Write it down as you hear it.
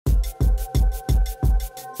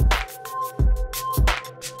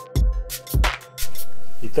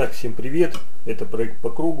Итак, всем привет! Это проект по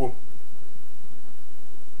кругу.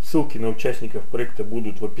 Ссылки на участников проекта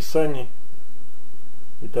будут в описании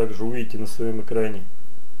и также увидите на своем экране.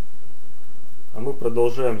 А мы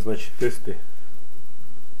продолжаем, значит, тесты.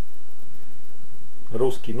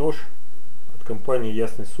 Русский нож от компании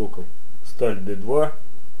Ясный сокол. Сталь D2,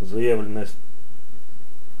 заявленная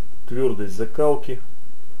твердость закалки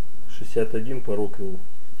 61 по Роквиллу.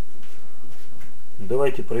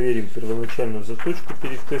 Давайте проверим первоначальную заточку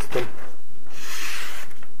перед тестом.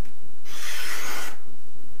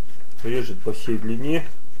 Режет по всей длине.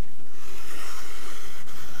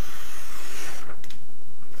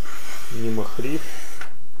 Не махрит.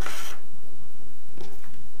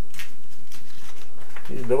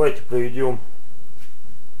 И давайте проведем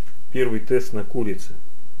первый тест на курице.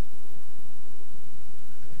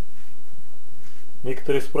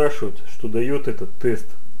 Некоторые спрашивают, что дает этот тест.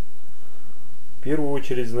 В первую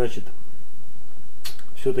очередь, значит,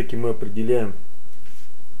 все-таки мы определяем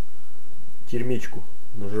термичку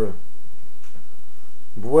ножа.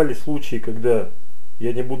 Бывали случаи, когда,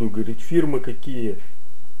 я не буду говорить фирмы какие,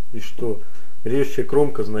 и что режущая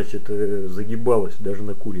кромка, значит, загибалась даже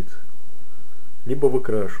на курице. Либо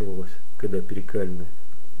выкрашивалась, когда перекаленная.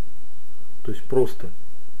 То есть просто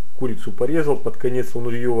курицу порезал, под конец он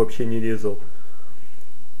ее вообще не резал.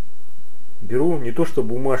 Беру не то что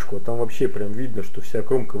бумажку, а там вообще прям видно, что вся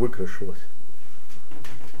кромка выкрашилась.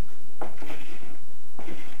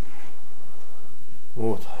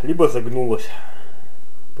 Вот. Либо загнулась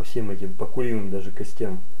по всем этим, по куриным даже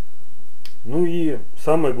костям. Ну и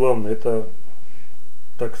самое главное, это,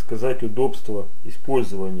 так сказать, удобство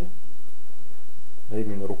использования. А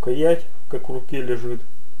именно рукоять, как в руке лежит.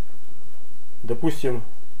 Допустим,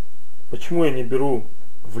 почему я не беру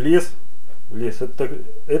в лес?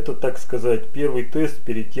 Это, так сказать, первый тест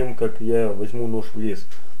перед тем, как я возьму нож в лес.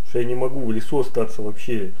 Потому что я не могу в лесу остаться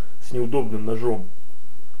вообще с неудобным ножом.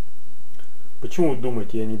 Почему вы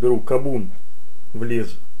думаете, я не беру кабун в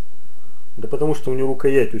лес? Да потому что у него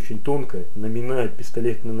рукоять очень тонкая, наминает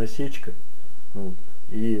пистолетная насечка. Вот.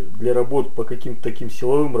 И для работ по каким-то таким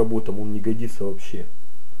силовым работам он не годится вообще.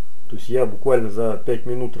 То есть я буквально за 5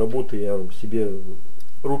 минут работы я себе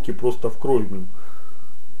руки просто в кровь бью.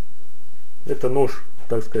 Это нож,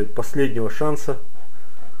 так сказать, последнего шанса.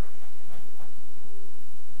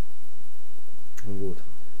 Вот.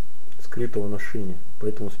 Скрытого ношения.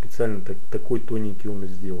 Поэтому специально такой тоненький он и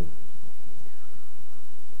сделан.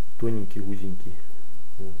 Тоненький, узенький.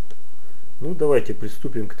 Вот. Ну давайте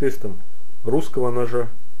приступим к тестам русского ножа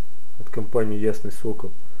от компании Ясный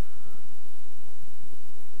сокол.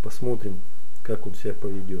 Посмотрим, как он себя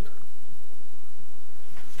поведет.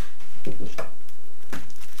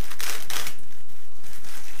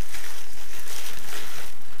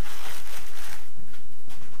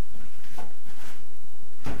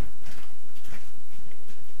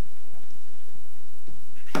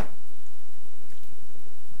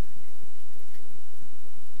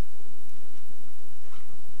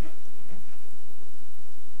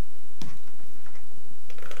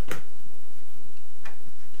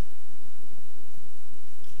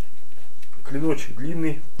 Клиночек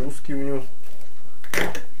длинный, узкий у него.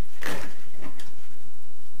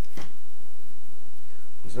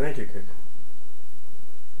 Знаете как?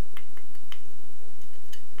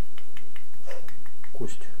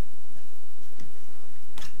 Кость.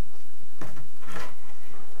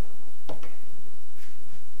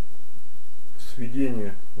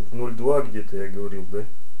 Сведение в 0,2 где-то я говорил, да?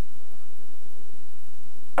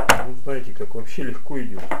 Ну знаете как, вообще легко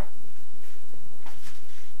идет.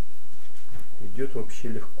 Идет вообще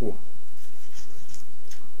легко.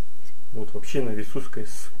 Вот вообще на весу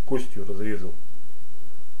с костью разрезал.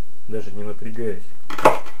 Даже не напрягаясь.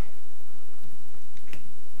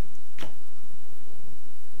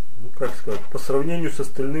 Ну как сказать, по сравнению с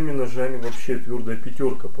остальными ножами вообще твердая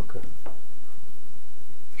пятерка пока.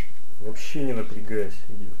 Вообще не напрягаясь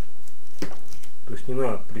идет. То есть не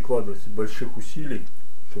надо прикладывать больших усилий,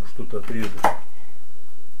 чтобы что-то отрезать.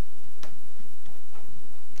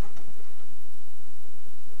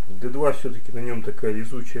 D2 все-таки на нем такая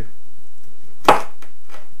везучая.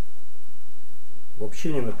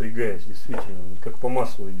 Вообще не напрягаясь, действительно, как по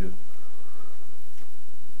маслу идет.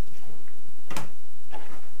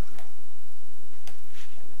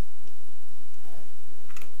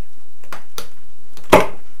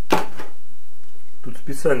 Тут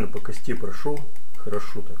специально по кости прошел,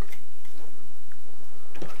 хорошо так.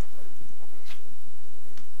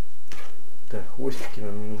 Так, хвостики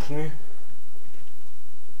нам не нужны.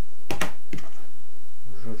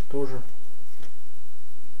 Жир тоже.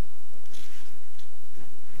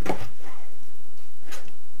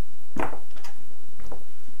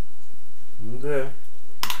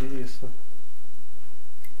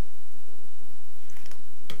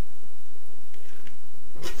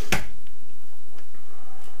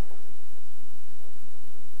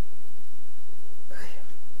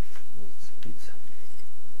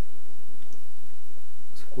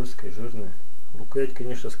 жесткая, жирная. Рукоять,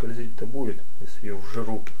 конечно, скользить-то будет, если ее в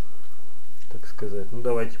жару, так сказать. Ну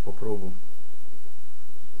давайте попробуем.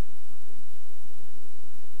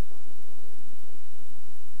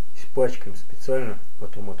 Испачкаем специально,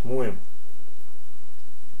 потом отмоем.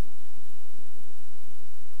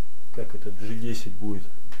 Как этот G10 будет.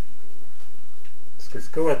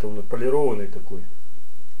 Скользковатый он, полированный такой.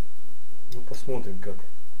 Ну посмотрим как.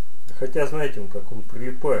 Хотя знаете, он как он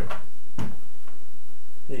прилипает.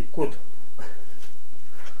 Эй, кот.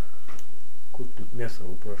 Кот тут мясо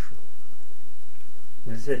выпрашивает.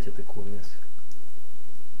 Нельзя тебе такого мяса.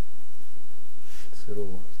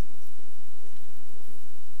 Сырого.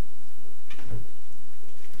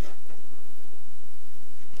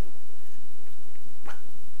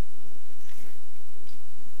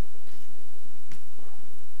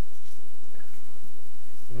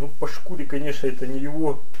 Ну, по шкуре, конечно, это не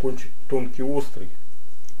его, кончик тонкий, острый.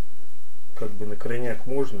 Как бы на крайняк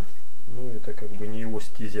можно, но это как бы не его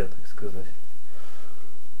стезя, так сказать.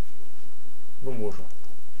 Ну, можно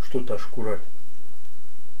что-то ошкурать.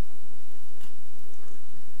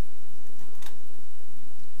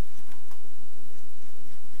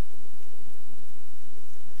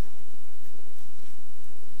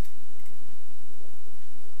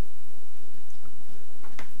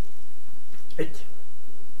 Эть,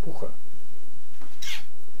 пуха.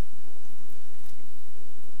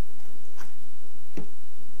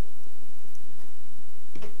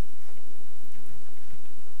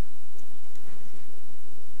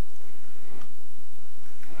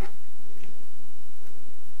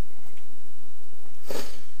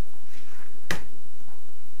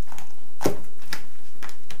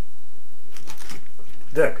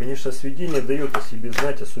 Да, конечно, сведение дает о себе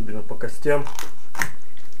знать, особенно по костям.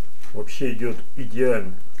 Вообще идет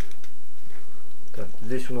идеально. Так,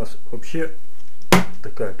 здесь у нас вообще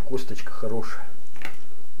такая косточка хорошая,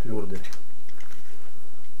 твердая.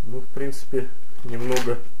 Ну, в принципе,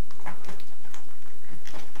 немного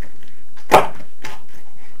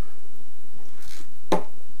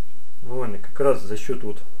ну, ладно, как раз за счет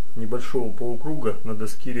вот небольшого полукруга на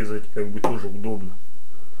доске резать как бы тоже удобно.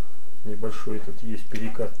 Небольшой этот есть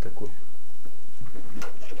перекат такой.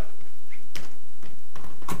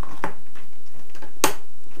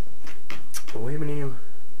 Ой, блин.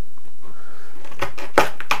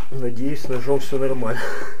 Надеюсь, с ножом все нормально.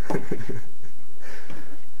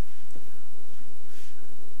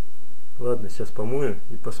 Ладно, сейчас помою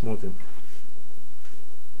и посмотрим.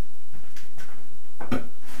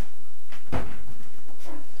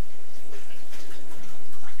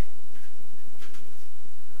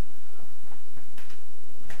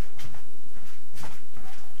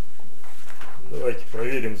 Давайте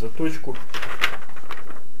проверим заточку.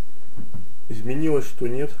 Изменилось, что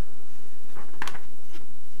нет.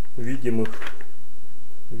 Видимых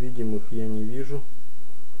я не вижу.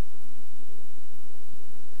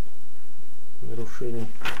 Нарушений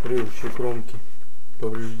режущей кромки,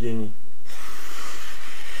 повреждений.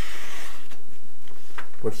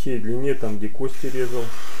 По всей длине, там где кости резал.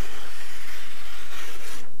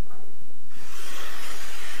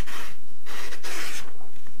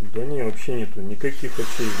 Да не, вообще нету никаких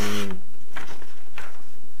вообще изменений.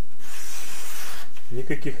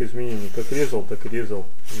 Никаких изменений. Как резал, так и резал.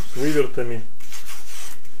 С вывертами.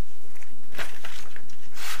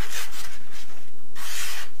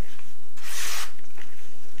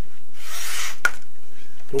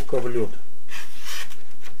 Только в лед.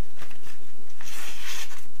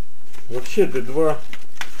 Вообще D2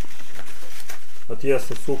 от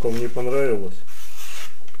Ясный сокол мне понравилось.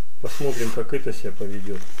 Посмотрим, как это себя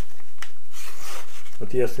поведет.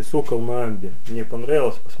 Вот Ясный сокол на амбе. Мне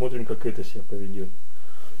понравилось. Посмотрим, как это себя поведет.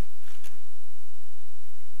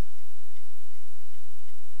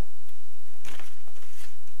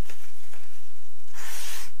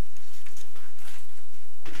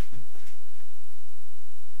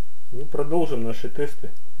 Ну, продолжим наши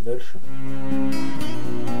тесты дальше.